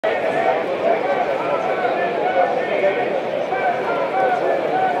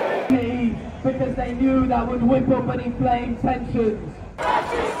because they knew that would whip up and inflame tensions.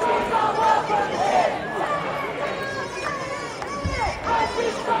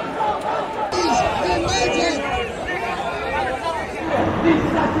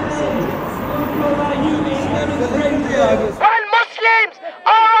 When Muslims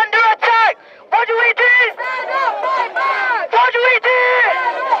are under attack, what do we do? Stand up, fight back! What do we do?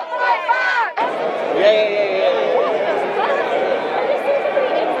 Stand up, fight back!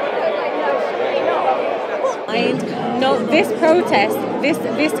 No, this protest,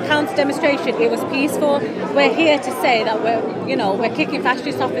 this counter demonstration, it was peaceful. We're here to say that we're kicking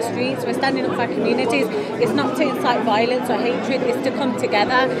fascists off the streets. We're standing up for our communities. It's not to incite violence or hatred. It's to come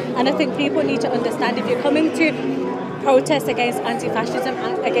together. And I think people need to understand, if you're coming to protest against anti-fascism,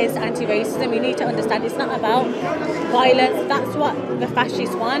 against anti-racism, you need to understand it's not about violence. That's what the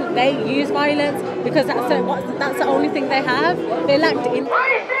fascists want. They use violence because that's the only thing they have. They lacked in.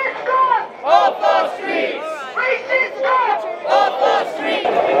 Racist God! Off our streets! Racist God! Off our streets!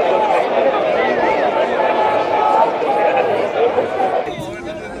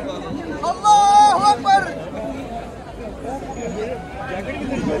 Allahu Akbar!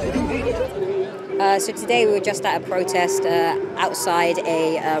 So today we were just at a protest outside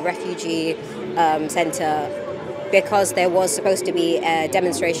a refugee centre because there was supposed to be a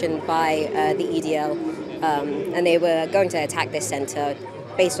demonstration by the EDL and they were going to attack this centre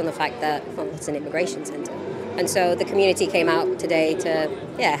based on the fact that it's an immigration centre. And so the community came out today to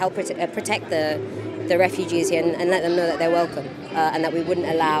help protect the refugees here and let them know that they're welcome and that we wouldn't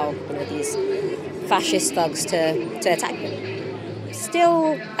allow these fascist thugs to attack them.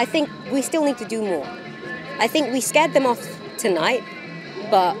 Still, I think we still need to do more. I think we scared them off tonight,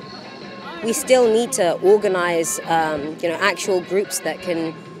 but we still need to organise, actual groups that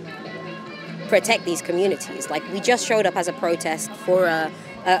can protect these communities. Like, we just showed up as a protest for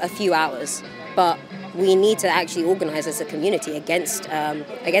a few hours, but we need to actually organise as a community against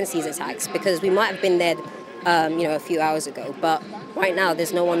these attacks, because we might have been there, a few hours ago, but right now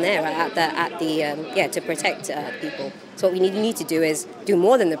there's no one there to protect people. So what we need to do is do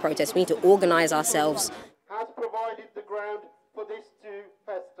more than the protest. We need to organise ourselves. Has provided the ground for this to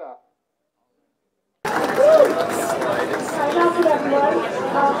fester.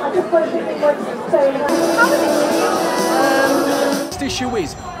 The issue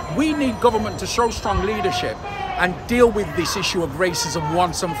is we need government to show strong leadership and deal with this issue of racism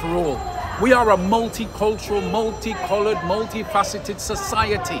once and for all. We are a multicultural, multicoloured, multifaceted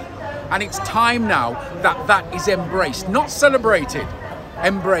society, and it's time now that that is embraced, not celebrated,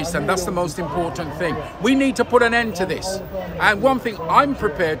 embraced, and that's the most important thing. We need to put an end to this. And one thing I'm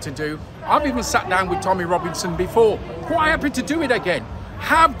prepared to do, I've even sat down with Tommy Robinson before, quite happy to do it again.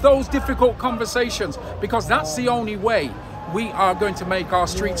 Have those difficult conversations, because that's the only way we are going to make our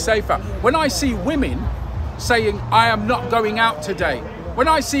streets safer. When I see women saying, I am not going out today, when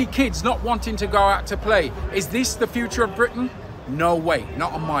I see kids not wanting to go out to play, is this the future of Britain? No way,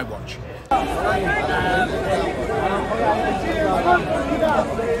 not on my watch.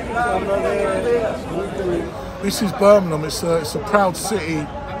 This is Birmingham. It's a proud city,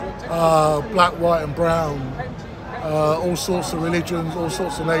 black, white and brown, all sorts of religions, all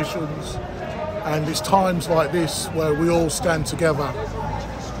sorts of nations. And it's times like this where we all stand together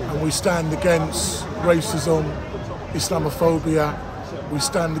and we stand against racism, Islamophobia. We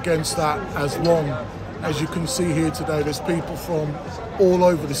stand against that as one. As you can see here today, there's people from all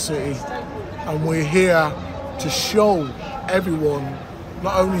over the city, and we're here to show everyone,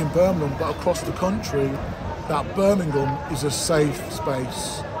 not only in Birmingham but across the country, that Birmingham is a safe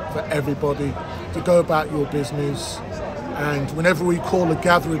space for everybody to go about your business. And whenever we call a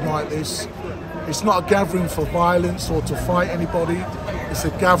gathering like this, it's not a gathering for violence or to fight anybody. It's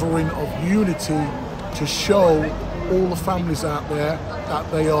a gathering of unity to show all the families out there that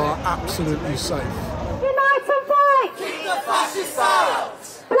they are absolutely safe.